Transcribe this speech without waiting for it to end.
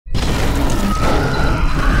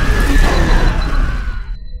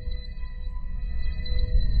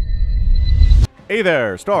Hey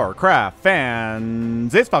there, StarCraft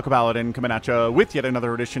fans! It's Falcon Paladin coming at you with yet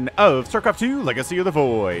another edition of StarCraft 2 Legacy of the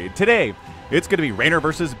Void. Today, it's going to be Reynor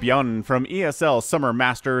versus ByuN from ESL Summer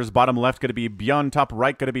Masters. Bottom left going to be ByuN, top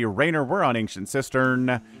right going to be Reynor. We're on Ancient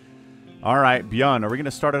Cistern. Alright, ByuN, are we going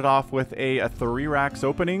to start it off with a 3 racks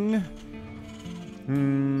opening?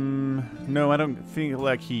 No, I don't feel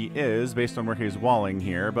like he is, based on where he's walling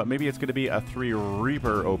here. But maybe it's going to be a 3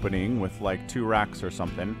 Reaper opening with like 2 racks or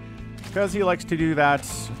something. Because he likes to do that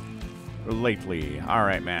lately.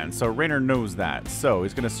 Alright, man. So Reynor knows that. So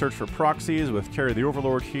he's going to search for proxies with Carry the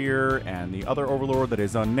Overlord here and the other Overlord that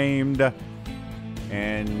is unnamed.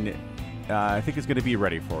 And I think he's going to be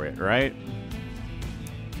ready for it, right?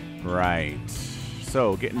 Right.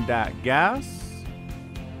 So getting that gas.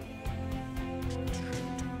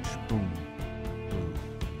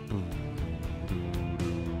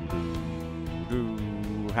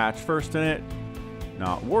 Boom. Hatch first in it.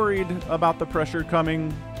 Not worried about the pressure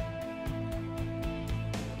coming.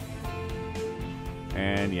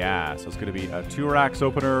 And yeah, so it's going to be a 2 racks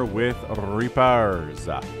opener with Reapers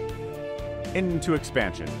into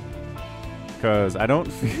expansion. Because I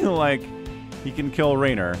don't feel like he can kill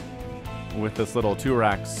Reynor with this little 2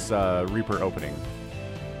 racks Reaper opening.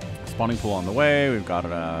 Spawning pool on the way. We've got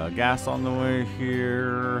a gas on the way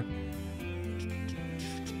here.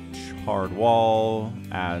 Hard wall,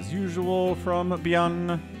 as usual, from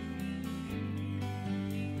ByuN.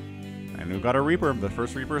 And we've got a Reaper. The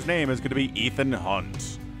first Reaper's name is going to be Ethan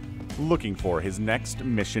Hunt. Looking for his next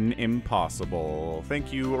Mission Impossible.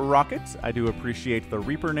 Thank you, Rocket. I do appreciate the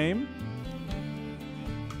Reaper name.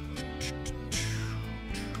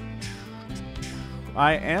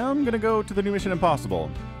 I am going to go to the new Mission Impossible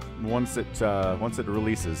once it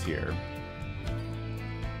releases here.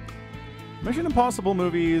 Mission Impossible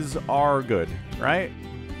movies are good, right?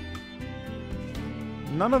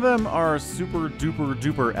 None of them are super duper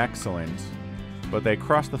duper excellent, but they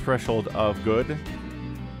cross the threshold of good.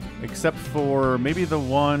 Except for maybe the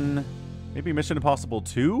one, maybe Mission Impossible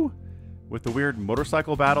 2? With the weird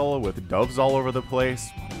motorcycle battle with doves all over the place.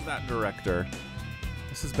 What is that director?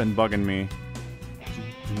 This has been bugging me.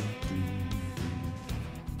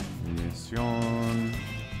 Mission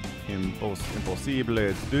Impossible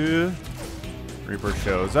 2. Reaper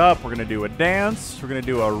shows up. We're going to do a dance. We're going to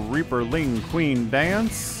do a Reaper Ling Queen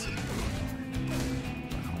dance.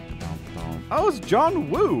 Oh, it's John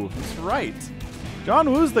Woo. That's right.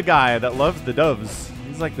 John Woo's the guy that loves the doves.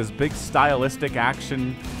 He's like this big stylistic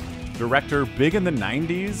action director, big in the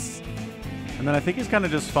 90s. And then I think he's kind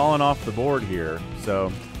of just fallen off the board here.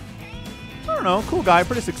 So, I don't know. Cool guy.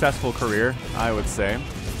 Pretty successful career, I would say.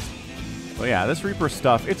 But yeah, this Reaper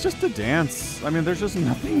stuff, it's just a dance. I mean, there's just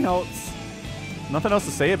nothing else. Nothing else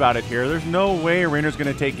to say about it here. There's no way Reynor's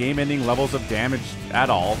going to take game-ending levels of damage at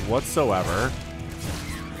all whatsoever.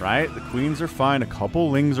 Right? The queens are fine. A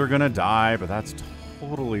couple lings are going to die, but that's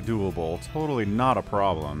totally doable. Totally not a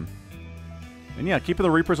problem. And yeah, keeping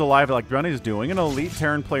the Reapers alive like ByuN is doing, an elite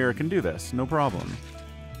Terran player can do this. No problem.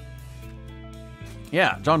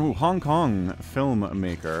 Yeah, John Woo, Hong Kong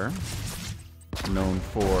filmmaker. Known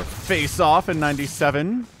for Face Off in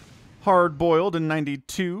 97. Hard Boiled in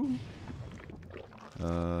 92.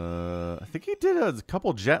 I think he did a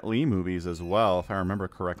couple Jet Li movies as well, if I remember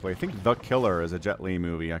correctly. I think The Killer is a Jet Li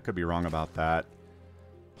movie. I could be wrong about that.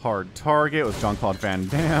 Hard Target with Jean-Claude Van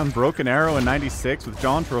Damme. Broken Arrow in 96 with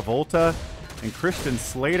John Travolta and Christian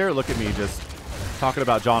Slater. Look at me just talking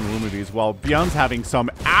about John Woo movies while ByuN's having some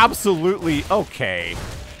absolutely okay.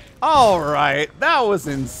 Alright, that was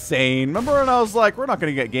insane. Remember when I was like, we're not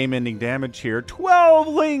going to get game-ending damage here. 12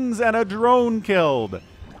 lings and a drone killed.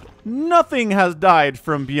 Nothing has died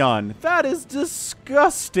from ByuN. That is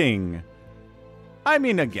disgusting. I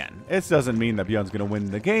mean, again, it doesn't mean that ByuN's going to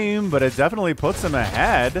win the game, but it definitely puts him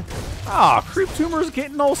ahead. Ah, Creep Tumor's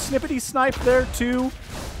getting all snippety sniped there, too.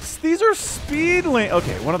 These are speed link.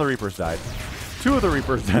 Okay, one of the Reapers died. 2 of the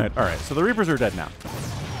Reapers died. All right, so the Reapers are dead now.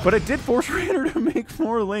 But it did force Reynor to make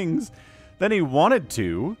more lings than he wanted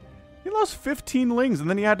to. He lost 15 lings, and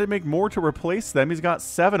then he had to make more to replace them. He's got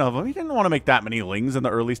 7 of them. He didn't want to make that many lings in the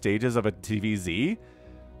early stages of a TVZ.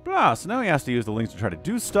 Blah, so now he has to use the lings to try to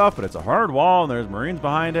do stuff, but it's a hard wall, and there's Marines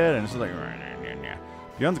behind it, and it's just like...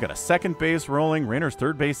 ByuN's got a 2nd base rolling. Reynor's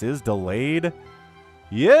 3rd base is delayed.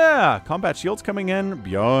 Yeah! Combat shields coming in.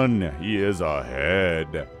 ByuN, he is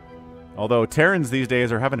ahead. Although Terrans these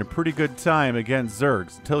days are having a pretty good time against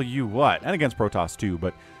Zergs. Tell you what. And against Protoss, too,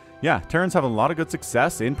 but... yeah, Terrans have a lot of good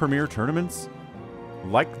success in Premier tournaments.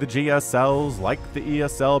 Like the GSLs, like the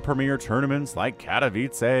ESL Premier tournaments, like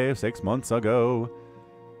Katowice 6 months ago.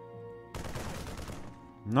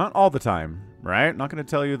 Not all the time, right? Not going to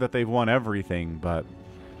tell you that they've won everything, but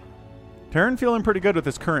Terran feeling pretty good with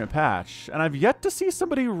this current patch, and I've yet to see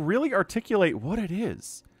somebody really articulate what it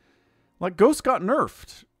is. Like, Ghosts got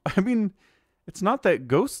nerfed. I mean, it's not that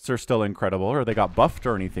Ghosts are still incredible or they got buffed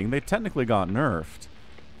or anything. They technically got nerfed.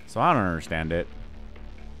 So I don't understand it.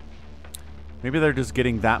 Maybe they're just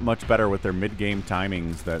getting that much better with their mid-game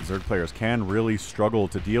timings that Zerg players can really struggle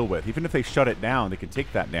to deal with. Even if they shut it down, they can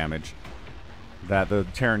take that damage. That the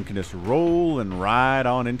Terran can just roll and ride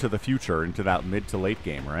on into the future, into that mid to late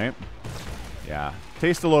game, right? Yeah.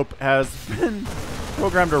 Tastalope has been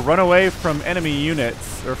programmed to run away from enemy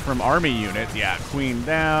units, or from army units. Yeah, Queen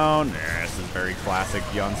down. This is very classic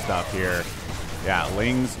ByuN stuff here. Yeah,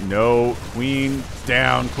 Lings, no. Queen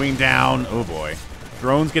down, Queen down. Oh boy.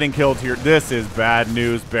 Drones getting killed here. This is bad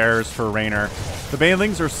news bears for Reynor. The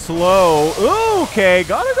Banelings are slow. Ooh, okay,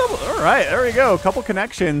 got a double. All right, there we go. Couple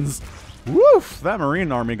connections. Woof, that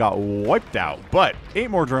Marine army got wiped out. But 8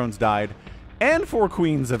 more drones died, and 4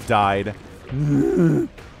 queens have died.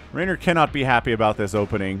 Reynor cannot be happy about this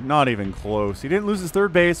opening. Not even close. He didn't lose his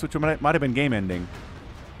 3rd base, which might have been game ending.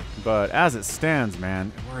 But as it stands,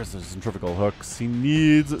 man, where's the centrifugal hooks? He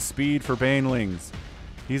needs speed for Banelings.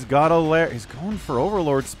 He's got a lair. He's going for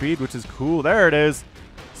Overlord speed, which is cool. There it is.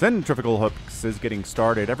 Centrifugal hooks is getting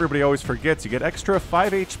started. Everybody always forgets you get extra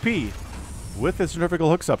 5 HP with the centrifugal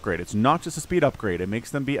hooks upgrade. It's not just a speed upgrade. It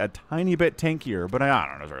makes them be a tiny bit tankier, but I don't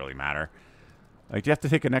know, it doesn't really matter. Like, do you have to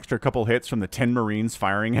take an extra couple hits from the 10 Marines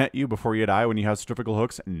firing at you before you die when you have centrifugal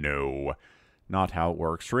hooks? No. Not how it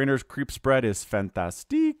works. Reynor's creep spread is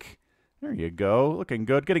fantastic. There you go. Looking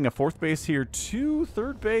good. Getting a 4th base here, too.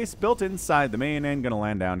 3rd base built inside the main end. Gonna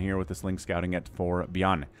land down here with this Link scouting it for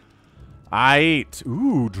ByuN. Aight.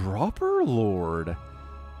 Ooh, Dropper Lord.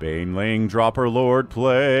 Baneling, Dropper Lord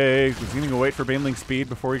play. He's going to wait for Baneling speed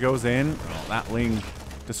before he goes in. Oh, that Ling.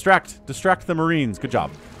 Distract the Marines. Good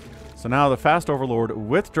job. So now the fast Overlord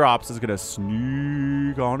with drops is going to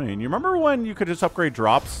sneak on in. You remember when you could just upgrade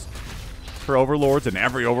drops for Overlords, and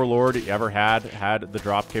every Overlord you ever had the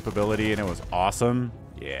drop capability, and it was awesome?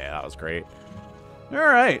 Yeah, that was great. All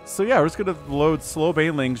right, so yeah, we're just going to load slow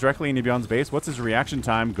Banelings directly into ByuN's base. What's his reaction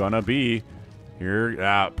time gonna be?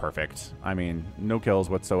 Here, perfect. I mean, no kills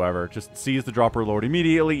whatsoever. Just sees the Dropper Lord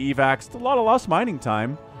immediately, evacs. A lot of lost mining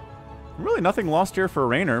time. Really nothing lost here for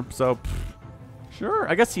Reynor, so sure.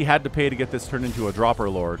 I guess he had to pay to get this turned into a Dropper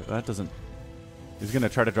Lord. That doesn't... He's going to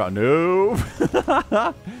try to drop... Nope.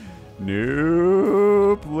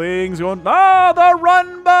 Nope. Lings going... Oh, the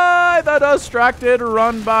run by! The distracted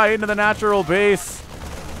run by into the natural base.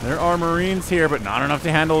 There are Marines here, but not enough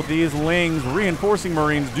to handle these Lings. Reinforcing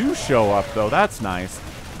Marines do show up, though. That's nice.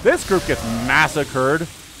 This group gets massacred.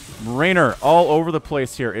 Reynor all over the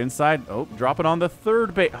place here inside. Oh, dropping on the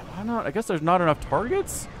 3rd base. I guess there's not enough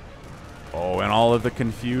targets. Oh, and all of the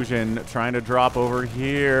confusion trying to drop over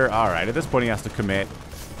here. All right, at this point he has to commit.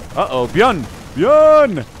 Uh-oh, ByuN!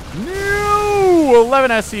 ByuN! No!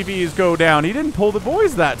 11 SCVs go down. He didn't pull the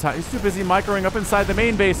boys that time. He's too busy microing up inside the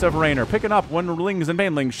main base of Reynor, picking up when Lings and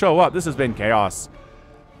Banelings show up. This has been chaos.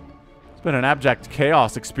 It's been an abject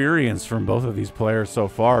chaos experience from both of these players so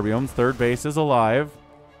far. ByuN's 3rd base is alive.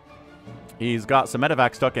 He's got some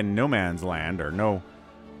medevac stuck in no man's land, or no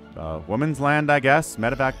woman's land, I guess.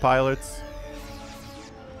 Medevac pilots.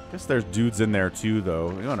 Guess there's dudes in there too, though.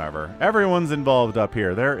 Whatever. Everyone's involved up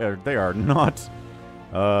here. They are not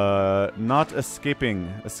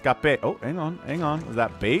escaping. Escape. Oh, hang on. Was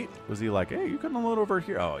that bait? Was he like, hey, you can unload over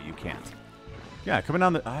here? Oh, you can't. Yeah, coming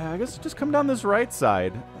down the... I guess just come down this right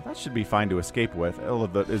side. That should be fine to escape with.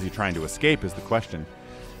 Is he trying to escape is the question.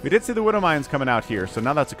 We did see the Widow Mines coming out here, so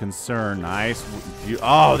now that's a concern. Nice.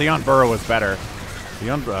 Oh, the Unburrow was better.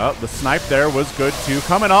 The snipe there was good too.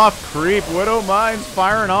 Coming off creep. Widow Mines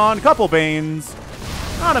firing on. Couple Banes.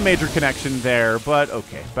 Not a major connection there, but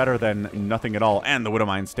okay. Better than nothing at all. And the Widow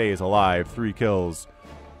Mine stays alive. 3 kills.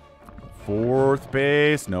 4th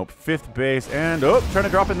base. Nope. 5th base. And, oh, trying to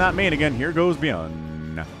drop in that main again. Here goes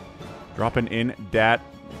ByuN. Dropping in that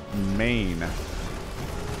main.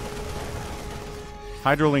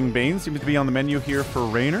 Hydroling Bane seems to be on the menu here for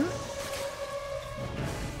Reynor.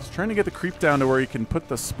 He's trying to get the creep down to where he can put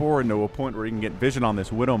the spore into a point where he can get vision on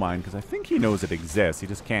this Widow Mine, because I think he knows it exists. He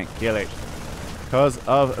just can't kill it because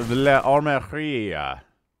of the armerie.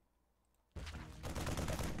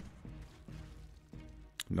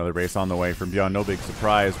 Another base on the way from ByuN. No big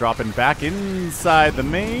surprise. Dropping back inside the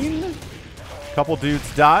main. Couple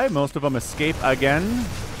dudes die. Most of them escape again.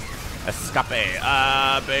 Escape.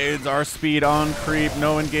 Banes are speed on creep.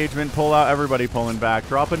 No engagement. Pull out. Everybody pulling back.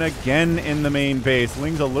 Dropping again in the main base.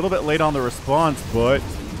 Ling's a little bit late on the response, but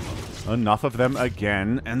Enough of them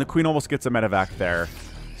again, and the Queen almost gets a medevac there.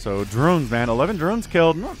 So drones, man, 11 drones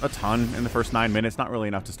killed. Not a ton in the first 9 minutes. Not really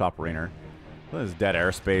enough to stop Reynor. This is dead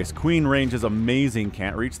airspace. Queen range is amazing.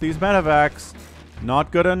 Can't reach these medevacs.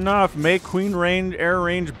 Not good enough. Make Queen range, air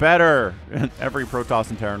range better. And every Protoss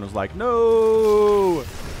and Terran was like, no,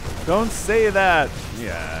 don't say that.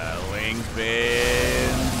 Yeah, wing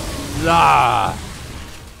spins. Ah.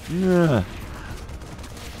 Yeah.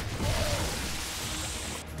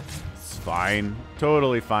 It's fine.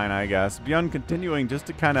 Totally fine, I guess. ByuN continuing just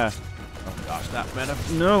to kind of... Oh gosh, that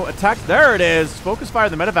medevac. No, attack. There it is. Focus fire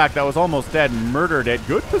the medevac that was almost dead. Murdered it.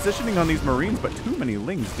 Good positioning on these Marines, but too many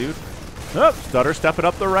lings, dude. Oh, Stutter stepping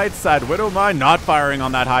up the right side. Widowmine not firing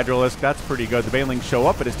on that Hydralisk. That's pretty good. The Banelings show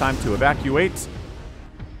up. It is time to evacuate.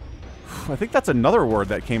 I think that's another word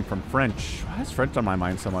that came from French. Why is French on my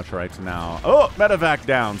mind so much right now? Oh, medevac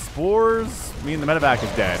down. Spores mean the medevac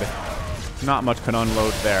is dead. Not much can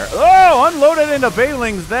unload there. Oh, unloaded into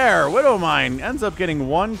Banelings there. Widowmine ends up getting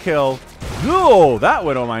 1 kill. Oh, that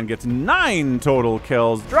Widowmine gets 9 total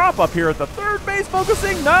kills. Drop up here at the third base,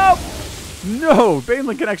 focusing. Nope. No,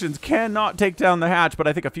 Baneling connections cannot take down the hatch, but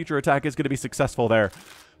I think a future attack is going to be successful there.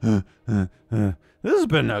 This has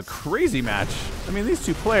been a crazy match. I mean, these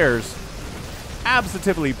two players,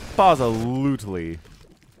 absolutely, positively.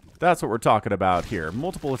 That's what we're talking about here.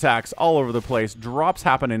 Multiple attacks all over the place. Drops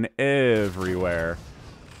happening everywhere.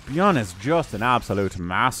 ByuN is just an absolute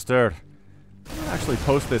master. I'll actually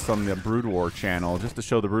post this on the Brood War channel just to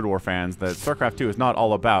show the Brood War fans that StarCraft 2 is not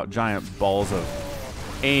all about giant balls of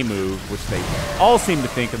A move, which they all seem to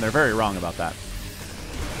think, and they're very wrong about that.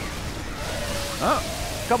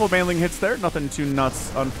 Oh, a couple of Baneling hits there. Nothing too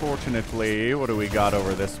nuts, unfortunately. What do we got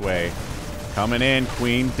over this way? Coming in,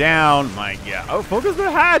 Queen down. My God. Oh, focus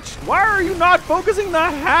the hatch. Why are you not focusing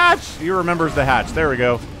the hatch? He remembers the hatch. There we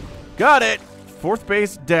go. Got it. Fourth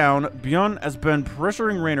base down. ByuN has been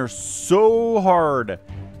pressuring Reynor so hard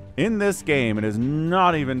in this game. It is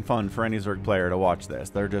not even fun for any Zerg player to watch this.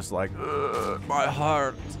 They're just like, ugh, my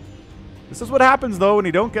heart. This is what happens, though, when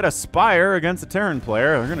you don't get a Spire against a Terran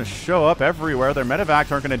player. They're going to show up everywhere. Their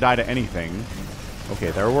medevacs aren't going to die to anything.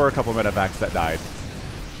 Okay, there were a couple medevacs that died.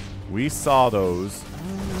 We saw those.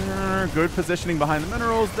 Good positioning behind the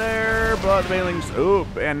minerals there, but the Banelings... Oh,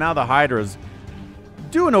 and now the Hydra's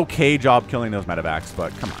do an okay job killing those medevacs,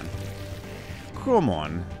 but come on. Come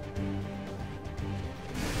on.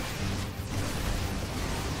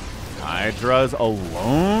 Hydra's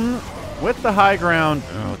alone with the high ground.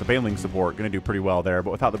 Oh, the Baneling support going to do pretty well there,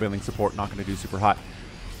 but without the Baneling support, not going to do super hot.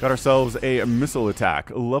 Got ourselves a missile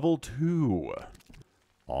attack. Level 2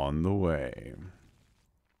 on the way.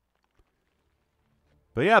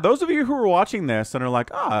 But yeah, those of you who are watching this and are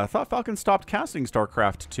like, I thought Falcon stopped casting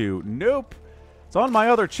StarCraft 2. Nope. It's on my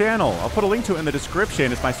other channel. I'll put a link to it in the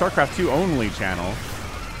description. It's my StarCraft 2 only channel.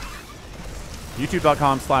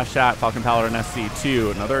 YouTube.com/chat, Falcon Paladin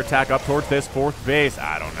SC2. Another attack up towards this fourth base.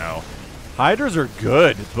 I don't know. Hydras are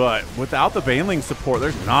good, but without the Baneling support,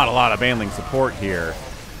 there's not a lot of Baneling support here.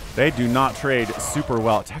 They do not trade super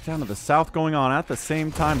well. Attack down to the south going on at the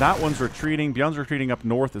same time. That one's retreating. ByuN's retreating up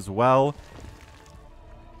north as well.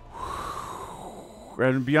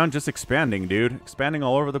 And ByuN just expanding, dude. Expanding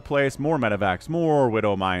all over the place. More medevacs, more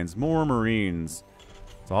Widow Mines, more Marines.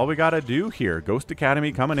 That's all we gotta do here. Ghost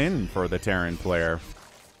Academy coming in for the Terran player.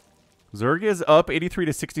 Zerg is up 83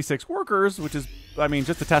 to 66 workers, which is, I mean,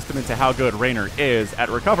 just a testament to how good Reynor is at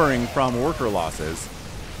recovering from worker losses.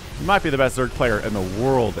 He might be the best Zerg player in the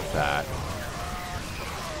world at that.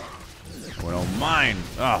 Widow Mine.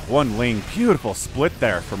 Oh, one lane. Beautiful split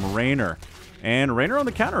there from Reynor. And Reynor on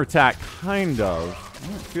the counterattack, kind of. I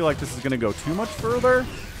don't feel like this is going to go too much further.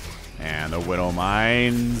 And the Widow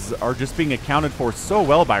Mines are just being accounted for so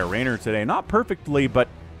well by Reynor today. Not perfectly, but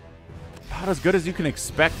about as good as you can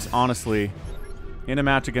expect, honestly, in a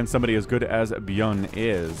match against somebody as good as ByuN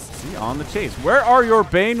is. See, on the chase. Where are your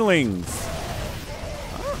Banelings?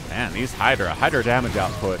 Oh, man, these Hydra damage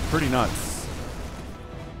output, pretty nuts.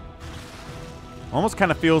 Almost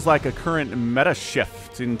kind of feels like a current meta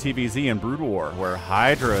shift in TVZ and Brood War, where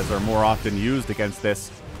Hydras are more often used against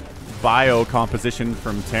this bio composition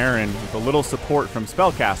from Terran, with a little support from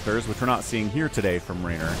spellcasters, which we're not seeing here today from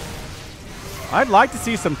Reynor. I'd like to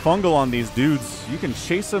see some fungal on these dudes. You can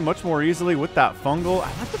chase them much more easily with that fungal.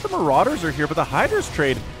 I like that the Marauders are here, but the Hydras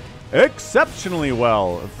trade exceptionally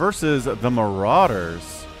well versus the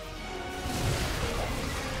Marauders.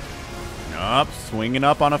 Up, swinging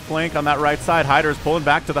up on a flank on that right side. Hydra's pulling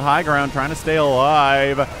back to the high ground, trying to stay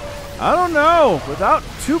alive. I don't know. Without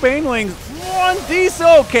two Banelings, one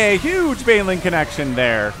diesel. Okay, huge Baneling connection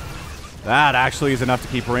there. That actually is enough to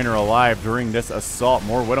keep Reynor alive during this assault.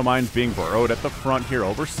 More Widow Mines being burrowed at the front here.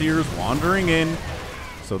 Overseers wandering in,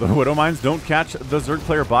 so the Widow Mines don't catch the Zerg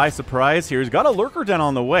player by surprise here. He's got a Lurker Den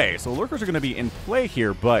on the way, so Lurkers are going to be in play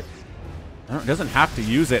here, but doesn't have to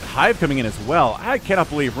use it. Hive coming in as well. I cannot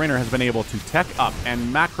believe Reynor has been able to tech up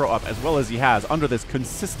and macro up as well as he has under this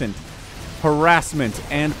consistent harassment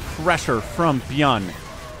and pressure from ByuN.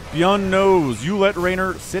 ByuN knows you let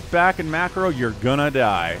Reynor sit back and macro, you're gonna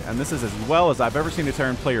die. And this is as well as I've ever seen a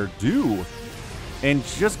Terran player do. And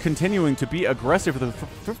just continuing to be aggressive for the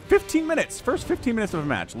 15 minutes. First 15 minutes of a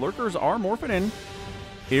match. Lurkers are morphing in.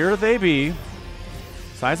 Here they be.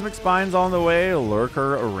 Seismic Spine's on the way.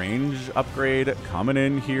 Lurker range upgrade coming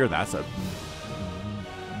in here. That's a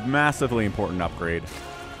massively important upgrade.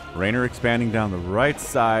 Reynor expanding down the right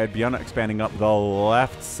side. ByuN expanding up the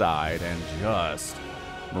left side. And just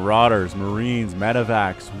Marauders, Marines,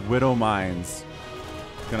 Medivacs, Widow Mines.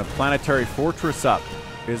 Gonna Planetary Fortress up.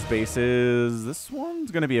 His bases. This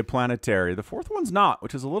one's gonna be a planetary. The fourth one's not,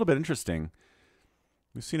 which is a little bit interesting.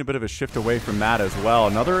 We've seen a bit of a shift away from that as well.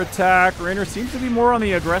 Another attack. Reynor seems to be more on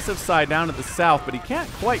the aggressive side down to the south, but he can't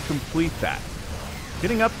quite complete that.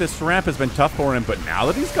 Getting up this ramp has been tough for him, but now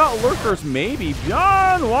that he's got Lurkers, maybe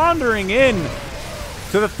ByuN wandering in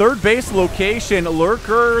to the third base location.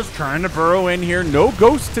 Lurkers trying to burrow in here. No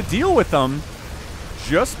ghosts to deal with them.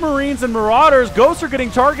 Just Marines and Marauders. Ghosts are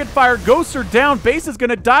getting target fire. Ghosts are down. Base is going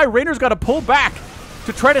to die. Reynor's got to pull back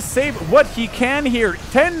to try to save what he can here.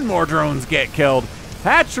 10 more drones get killed.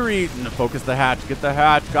 Hatchery. Focus the hatch. Get the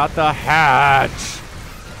hatch. Got the hatch.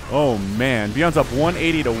 Oh, man. ByuN's up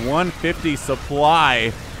 180 to 150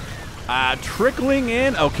 supply. Trickling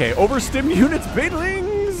in. Okay. Overstim units.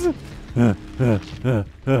 Bidlings.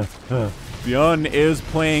 ByuN is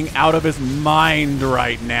playing out of his mind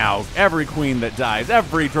right now. Every queen that dies,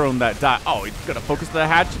 every drone that dies. Oh, he's going to focus the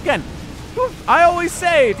hatch again. I always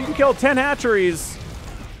say, if you can kill 10 hatcheries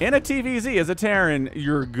in a TVZ as a Terran,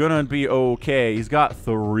 you're going to be okay. He's got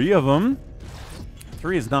 3 of them.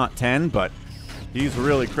 3 is not 10, but he's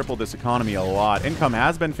really crippled this economy a lot. Income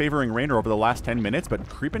has been favoring Reynor over the last 10 minutes, but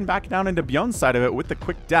creeping back down into ByuN's side of it with the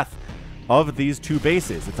quick death of these 2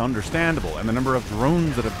 bases. It's understandable. And the number of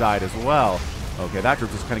drones that have died as well. Okay, that group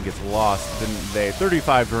just kind of gets lost, didn't they?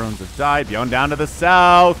 35 drones have died. ByuN down to the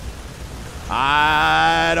south.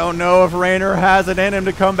 I don't know if Reynor has it in him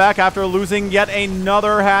to come back after losing yet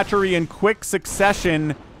another hatchery in quick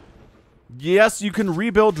succession. Yes, you can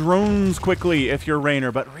rebuild drones quickly if you're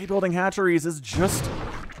Reynor, but rebuilding hatcheries is just...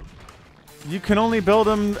 You can only build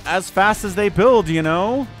them as fast as they build, you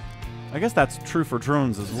know? I guess that's true for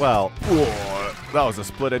drones as well. Whoa, that was a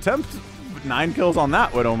split attempt. 9 kills on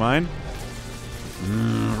that Widow Mine.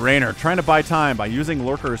 Reynor trying to buy time by using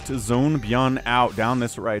Lurkers to zone ByuN out down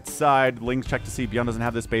this right side. Lings check to see ByuN doesn't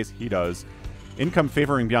have this base. He does. Income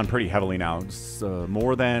favoring ByuN pretty heavily now. Just,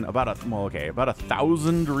 more than about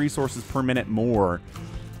 1,000 resources per minute more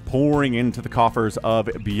pouring into the coffers of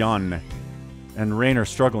ByuN. And Reynor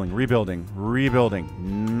struggling, rebuilding,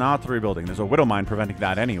 not rebuilding. There's a Widow Mine preventing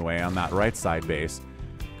that anyway on that right side base.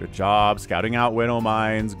 Good job scouting out Widow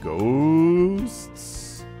Mines.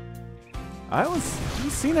 Ghosts. I haven't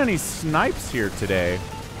seen any snipes here today.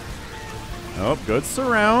 Oh, good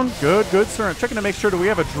surround. Good surround. Checking to make sure, do we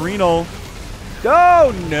have Adrenal?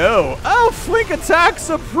 Oh, no. Oh, flank attack.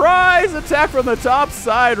 Surprise attack from the top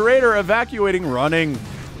side. Reynor evacuating, running.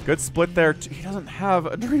 Good split there. He doesn't have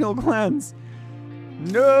Adrenal Glands.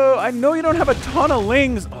 No, I know you don't have a ton of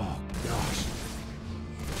Lings. Oh, gosh.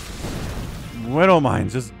 Widow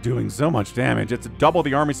Mine's just doing so much damage. It's double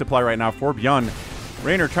the army supply right now for ByuN.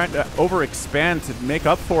 Reynor trying to overexpand to make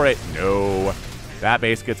up for it. No. That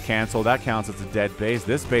base gets canceled. That counts as a dead base.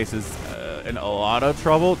 This base is in a lot of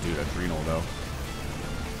trouble. Dude, Adrenal, though.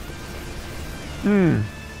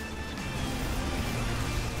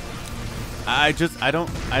 I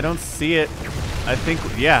don't see it. I think,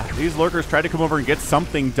 yeah, these Lurkers tried to come over and get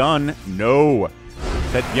something done. No.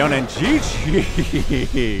 Said ByuN and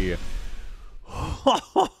GG.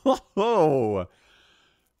 Oh,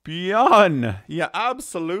 ByuN, you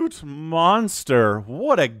absolute monster.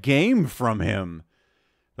 What a game from him.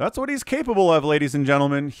 That's what he's capable of, ladies and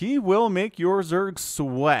gentlemen. He will make your Zerg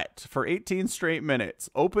sweat for 18 straight minutes.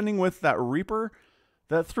 Opening with that Reaper,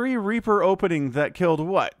 that 3 Reaper opening that killed,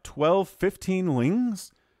 what, 12, 15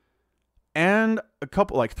 Lings? And a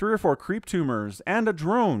couple, like 3 or 4 creep tumors and a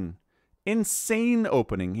drone. Insane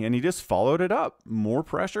opening, and he just followed it up. More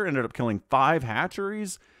pressure, ended up killing 5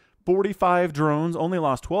 hatcheries, 45 drones, only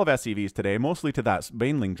lost 12 SCVs today, mostly to that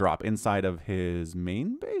Baneling drop inside of his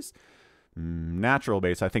main base. Natural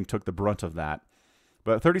base, I think, took the brunt of that.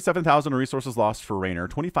 But 37,000 resources lost for Reynor,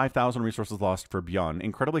 25,000 resources lost for ByuN.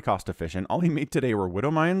 Incredibly cost efficient. All he made today were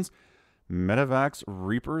Widow Mines, Medevacs,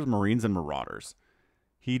 Reapers, Marines, and Marauders.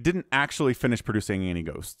 He didn't actually finish producing any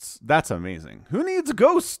ghosts. That's amazing. Who needs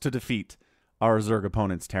ghosts to defeat our Zerg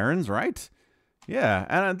opponents, Terrans, right? Yeah,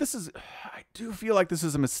 and this is... I do feel like this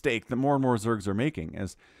is a mistake that more and more Zergs are making,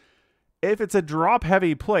 is if it's a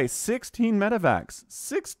drop-heavy play, 16 medevacs.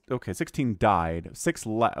 16 died. 6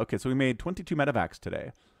 left. Okay, so we made 22 medevacs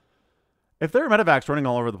today. If there are medevacs running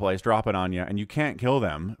all over the place, dropping on you, and you can't kill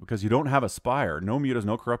them because you don't have a Spire, no mutas,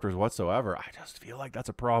 no corruptors whatsoever, I just feel like that's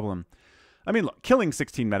a problem. I mean, look, killing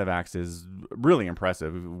 16 medevacs is really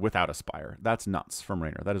impressive without a Spire. That's nuts from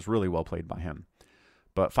Reynor. That is really well played by him.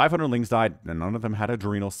 But 500 Lings died, and none of them had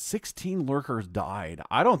Adrenal. 16 Lurkers died.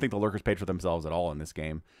 I don't think the Lurkers paid for themselves at all in this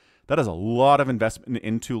game. That is a lot of investment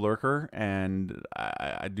into Lurker, and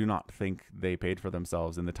I do not think they paid for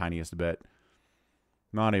themselves in the tiniest bit.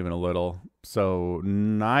 Not even a little. So,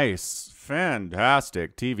 nice,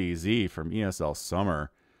 fantastic TVZ from ESL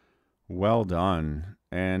Summer. Well done.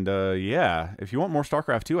 And, yeah, if you want more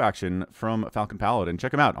StarCraft 2 action from Falcon Paladin,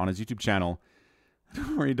 check him out on his YouTube channel,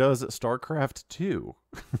 where he does StarCraft 2.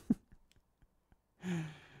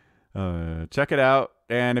 Check it out.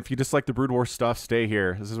 And if you dislike the Brood War stuff, stay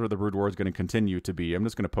here. This is where the Brood War is going to continue to be. I'm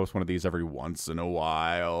just going to post one of these every once in a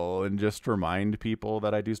while and just remind people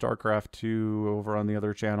that I do StarCraft 2 over on the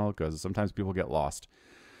other channel, because sometimes people get lost.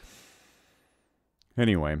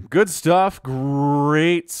 Anyway, good stuff.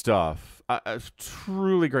 Great stuff.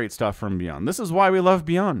 Truly great stuff from ByuN. This is why we love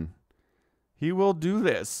ByuN. He will do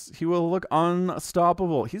this. He will look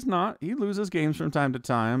unstoppable. He's not. He loses games from time to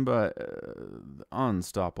time, but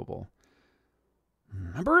unstoppable.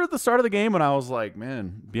 Remember at the start of the game when I was like,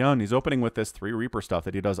 man, ByuN, he's opening with this 3 Reaper stuff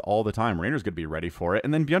that he does all the time. Reynor's going to be ready for it.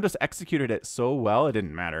 And then ByuN just executed it so well, it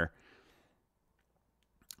didn't matter.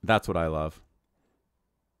 That's what I love.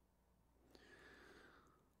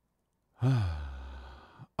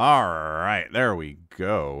 All right, there we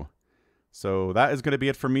go. So that is going to be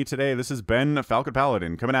it for me today. This has been Falcon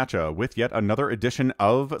Paladin coming at you with yet another edition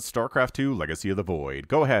of StarCraft 2 Legacy of the Void.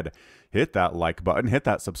 Go ahead, hit that like button, hit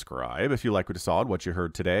that subscribe if you like what you saw and what you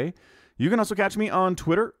heard today. You can also catch me on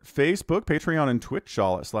Twitter, Facebook, Patreon, and Twitch,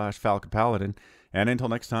 all at /Falcon Paladin. And until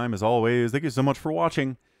next time, as always, thank you so much for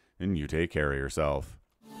watching, and you take care of yourself.